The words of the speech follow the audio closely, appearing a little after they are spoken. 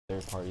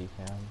Third party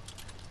cam.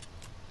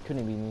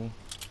 Couldn't be me.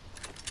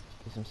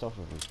 Get some stuff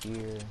over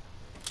here.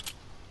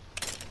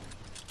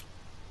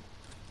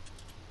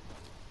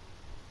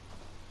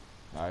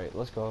 Alright,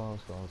 let's go.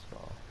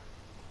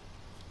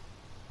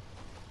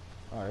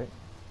 Alright.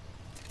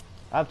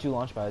 I have 2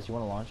 launch pads. You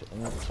want to launch it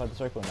inside the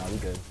circle? Now we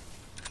good.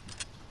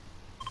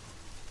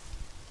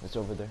 It's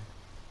over there.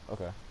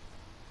 Okay.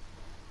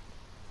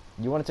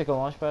 You want to take a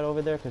launch pad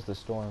over there? Because the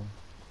storm.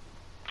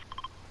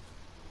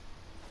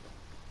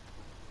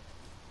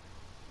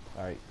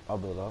 Alright, I'll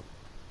build up.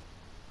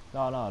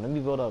 No, let me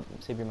build up.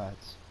 Save your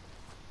mats.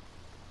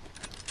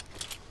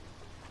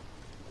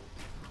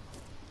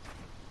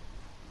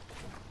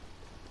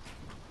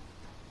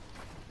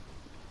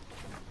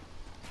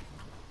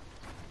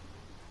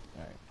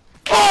 Alright.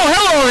 Oh,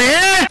 hello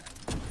there!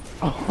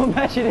 Oh,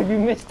 imagine if you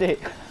missed it.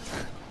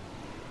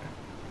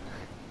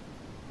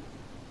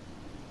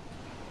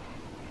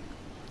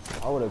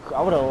 I would've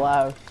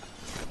laughed.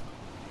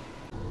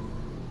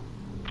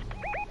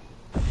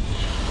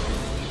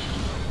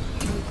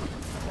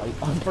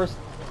 Like, on first.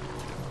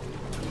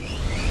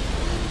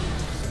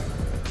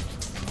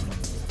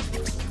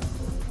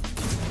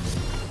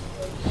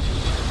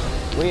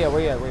 Where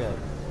you at?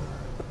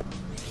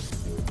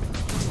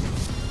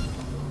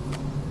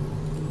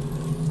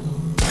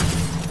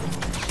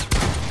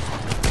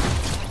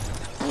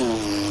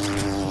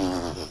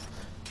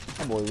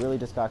 That boy really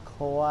just got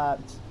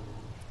clapped.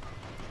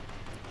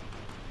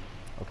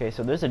 Okay,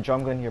 so there's a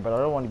drum gun here, but I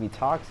don't want to be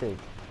toxic.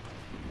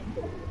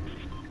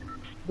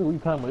 We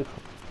can't wait.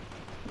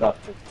 Oh,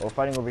 we're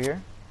fighting over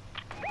here?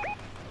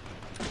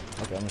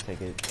 Okay, I'm gonna take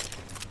it.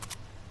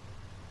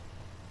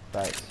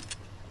 Thanks.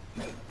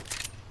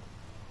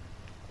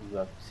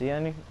 See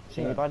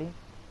anybody?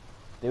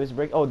 There was a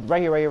break. Oh,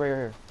 right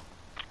here.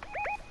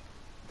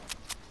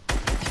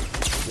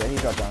 Yeah, he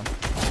dropped down.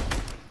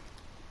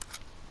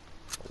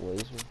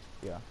 Laser?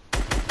 Yeah.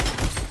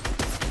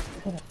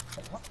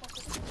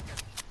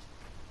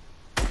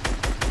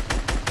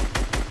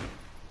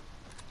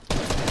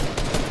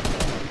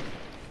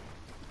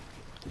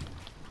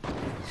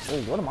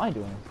 Wait, what am I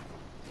doing?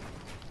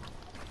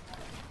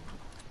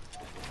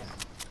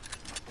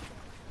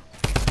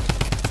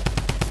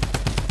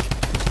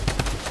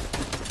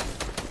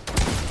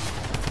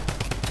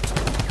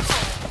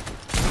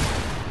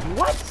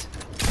 What?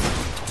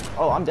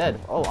 Oh, I'm dead.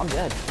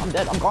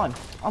 I'm gone.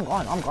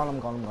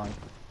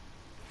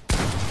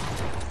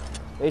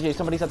 AJ,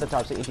 somebody's at the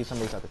top. Say AJ,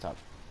 somebody's at the top.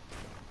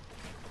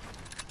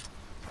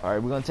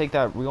 Alright, we're gonna take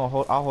that.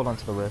 I'll hold on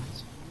to the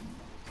rift.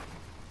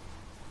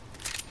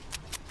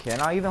 Can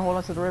I even hold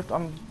on to the rift?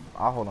 I'll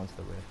hold on to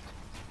the rift.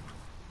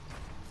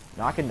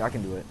 No, I can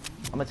do it.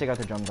 I'm gonna take out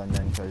the drum gun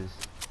then, because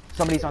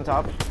somebody's on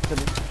top.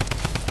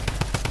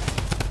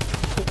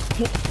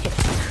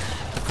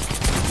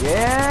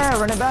 Yeah,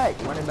 run it back.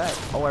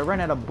 Oh, I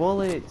ran out of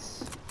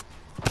bullets.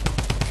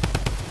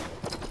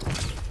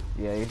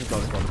 Yeah, you just go.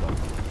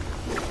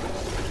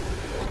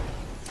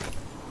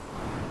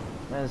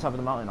 Man, the top of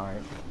the mountain,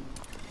 alright.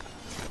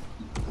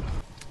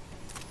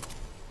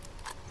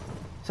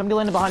 Somebody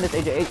landed behind us,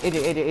 AJ,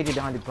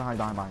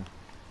 behind.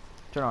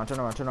 Turn on.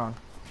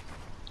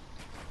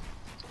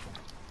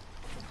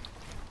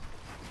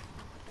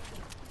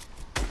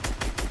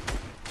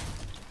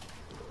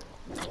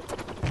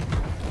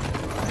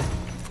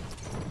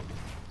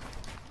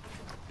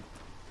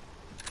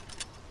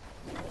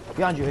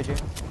 Behind you,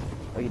 AJ.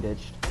 Oh, you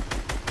ditched.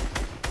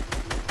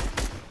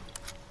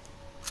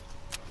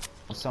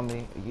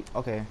 Somebody,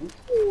 okay.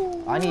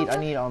 I need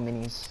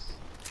minis.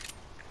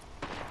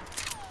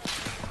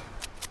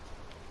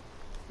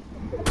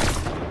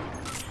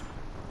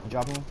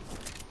 Drop me.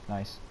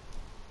 Nice.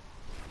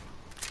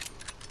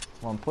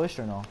 Want to push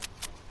or no?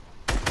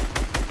 I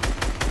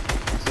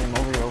see him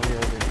over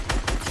here.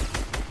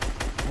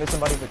 Hit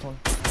somebody for 20.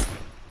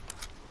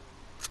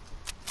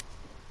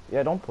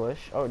 Yeah, don't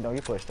push. Oh no,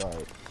 you pushed.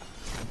 Alright.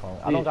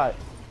 I don't got.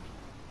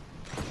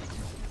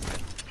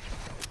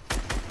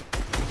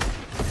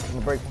 I'm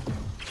gonna break.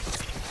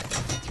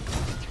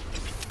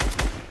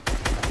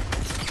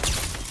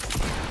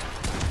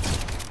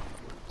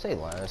 Say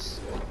less.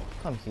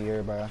 Come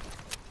here, bro.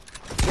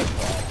 Get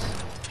claps.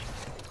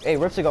 Hey,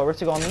 Rift to go on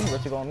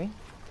me.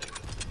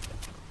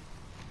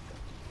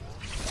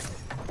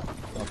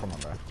 Oh, come on,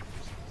 bro.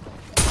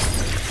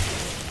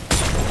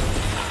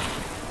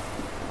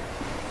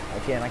 I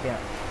can't.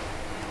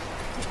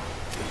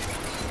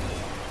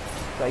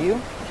 Is that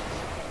you?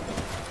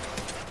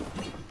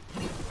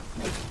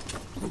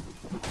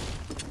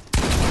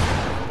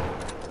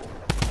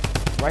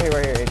 Right here,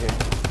 AJ.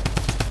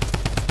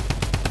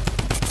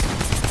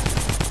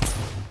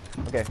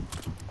 Okay.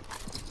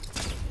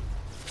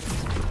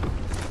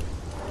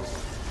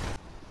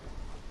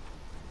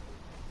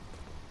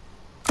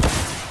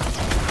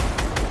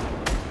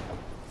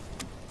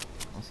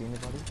 Don't see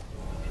anybody?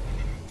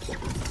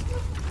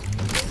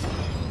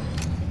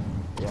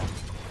 Yeah.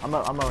 I'm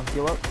gonna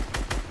heal up.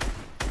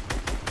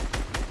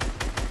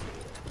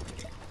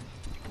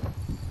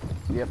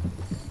 Yep.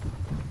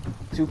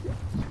 2.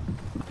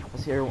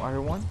 Let's hear. I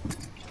hear 1.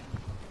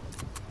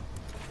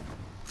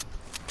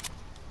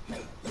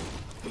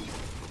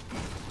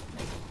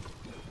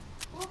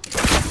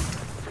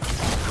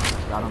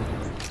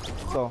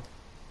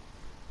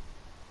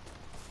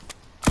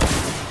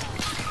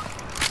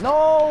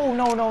 No,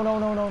 no, no, no,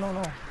 no, no, no,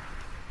 no.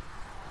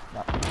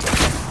 No.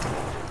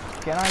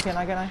 Can I? I can,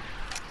 I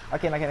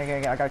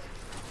got.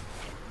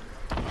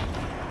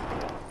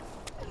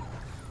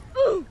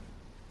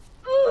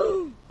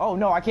 Oh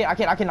no, I cannot.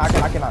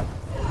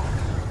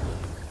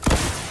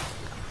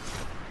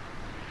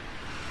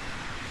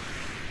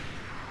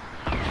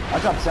 I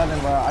dropped 7,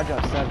 bro. I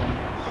dropped 7.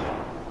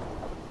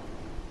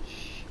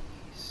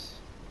 Jeez.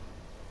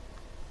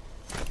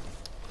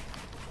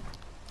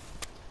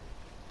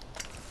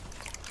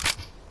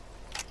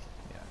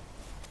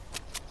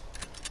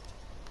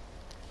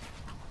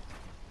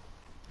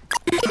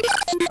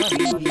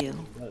 Preview.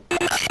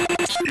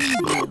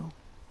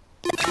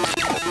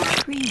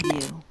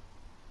 Preview.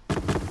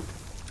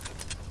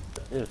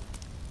 If.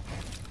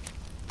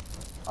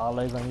 All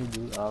eyes on you,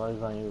 dude. All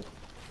eyes on you.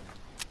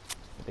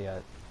 What they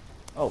got?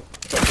 Oh.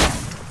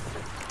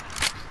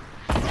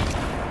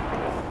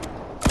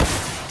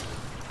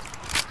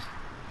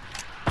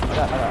 I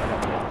got.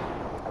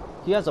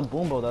 He has a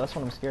boom bow though. That's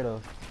what I'm scared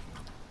of.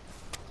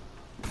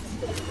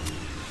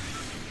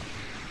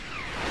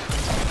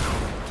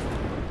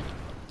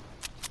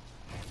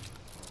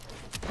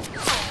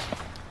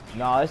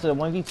 Nah, it's a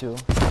 1v2.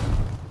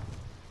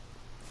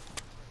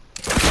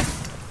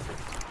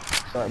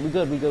 Sorry, we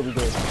good.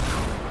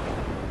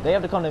 They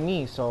have to come to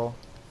me, so.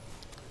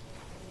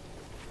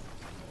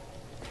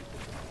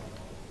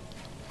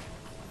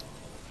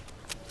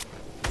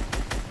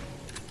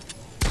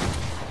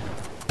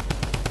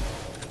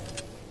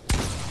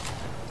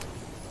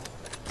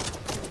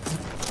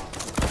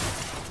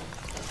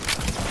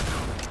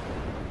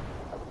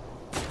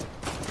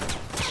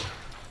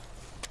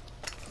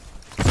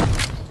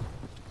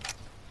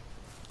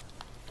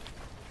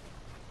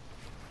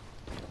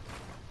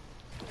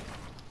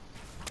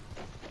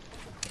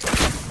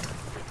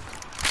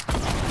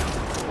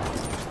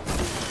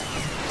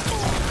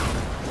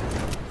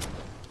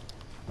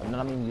 I'm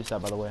not even used to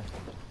that, by the way.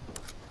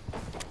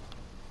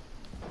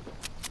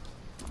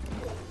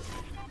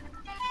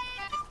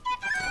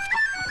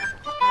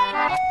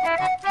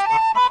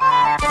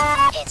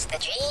 It's the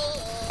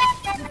dream.